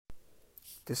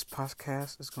This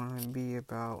podcast is going to be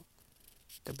about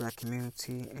the black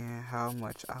community and how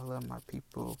much I love my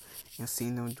people and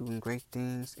seeing them doing great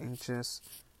things and just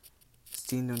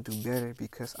seeing them do better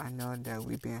because I know that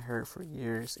we've been hurt for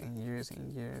years and years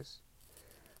and years.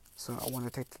 So I want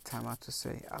to take the time out to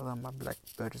say I love my black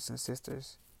brothers and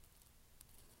sisters.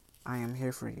 I am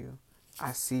here for you.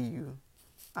 I see you.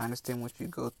 I understand what you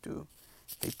go through.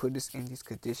 They put us in these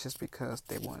conditions because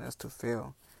they want us to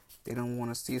fail. They don't want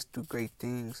to see us do great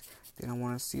things. They don't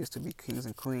want to see us to be kings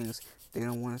and queens. They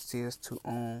don't want to see us to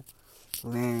own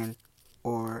land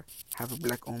or have a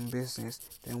black owned business.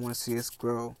 They don't want to see us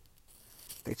grow.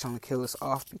 They trying to kill us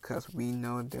off because we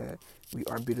know that we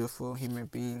are beautiful human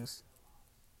beings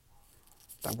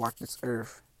that walk this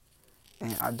earth.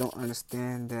 And I don't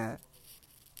understand that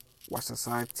why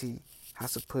society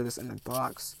has to put us in a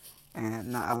box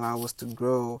and not allow us to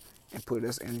grow and put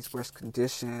us in these worst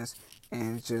conditions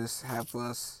and just have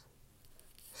us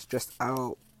stressed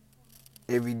out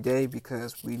every day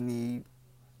because we need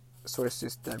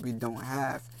sources that we don't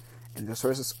have. And the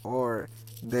sources are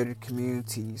better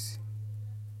communities,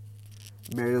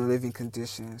 better living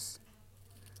conditions,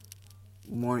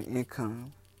 more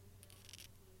income,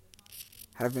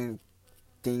 having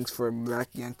things for black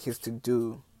young kids to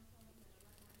do,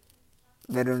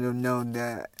 letting them know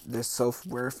that their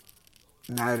self-worth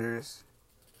matters,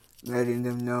 letting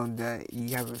them know that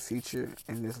you have a future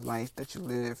in this life that you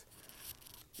live,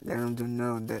 letting them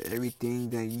know that everything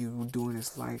that you do in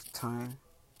this lifetime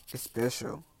is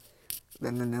special,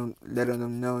 letting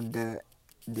them know that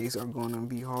days are going to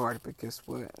be hard, but guess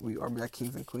what? We are black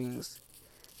kings and queens.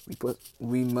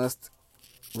 We must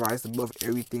rise above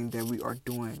everything that we are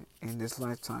doing in this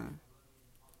lifetime.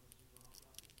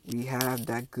 We have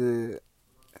that good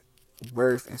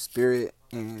worth and spirit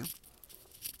and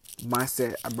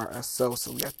mindset about ourselves,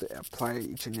 so we have to apply it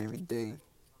each and every day.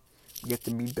 We have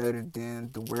to be better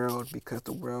than the world because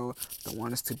the world don't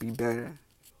want us to be better.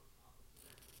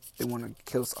 They want to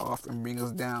kill us off and bring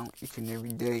us down each and every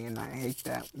day, and I hate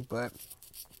that, but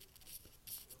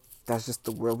that's just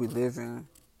the world we live in.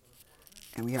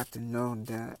 And we have to know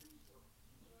that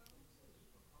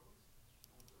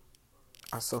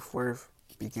our self-worth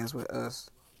begins with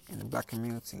us in the black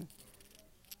community.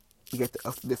 We get to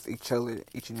uplift each other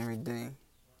each and every day.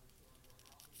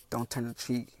 Don't turn the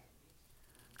cheek.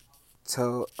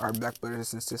 Tell our black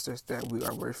brothers and sisters that we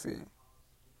are worth it.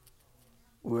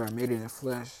 We are made in the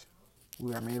flesh.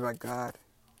 We are made by God.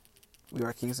 We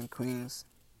are kings and queens.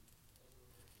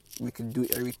 We can do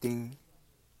everything.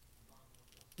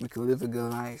 We can live a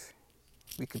good life.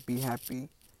 We can be happy,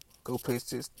 go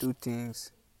places, do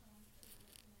things,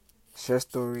 share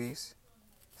stories,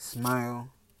 smile,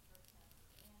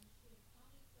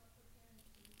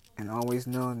 and always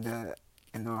know that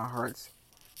in our hearts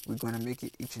we're going to make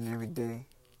it each and every day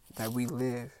that we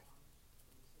live.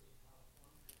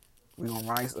 We're going to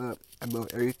rise up above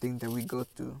everything that we go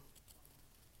through,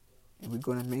 and we're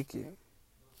going to make it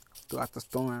throughout the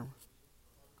storm,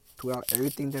 throughout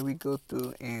everything that we go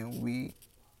through and we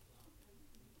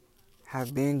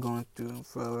have been going through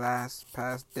for the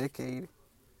past decade.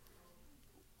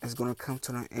 It's going to come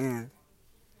to an end.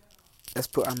 Let's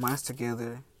put our minds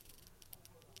together.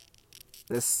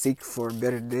 Let's seek for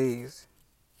better days.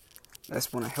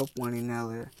 Let's want to help one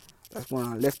another. Let's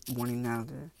want to lift one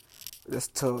another. Let's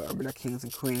tell our black kings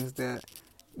and queens that,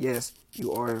 yes,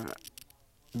 you are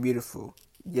beautiful.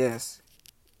 Yes,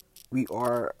 we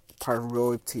are part of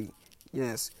royalty.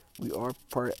 Yes, we are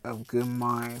part of good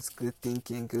minds, good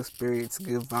thinking, good spirits,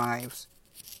 good vibes,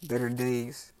 better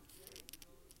days.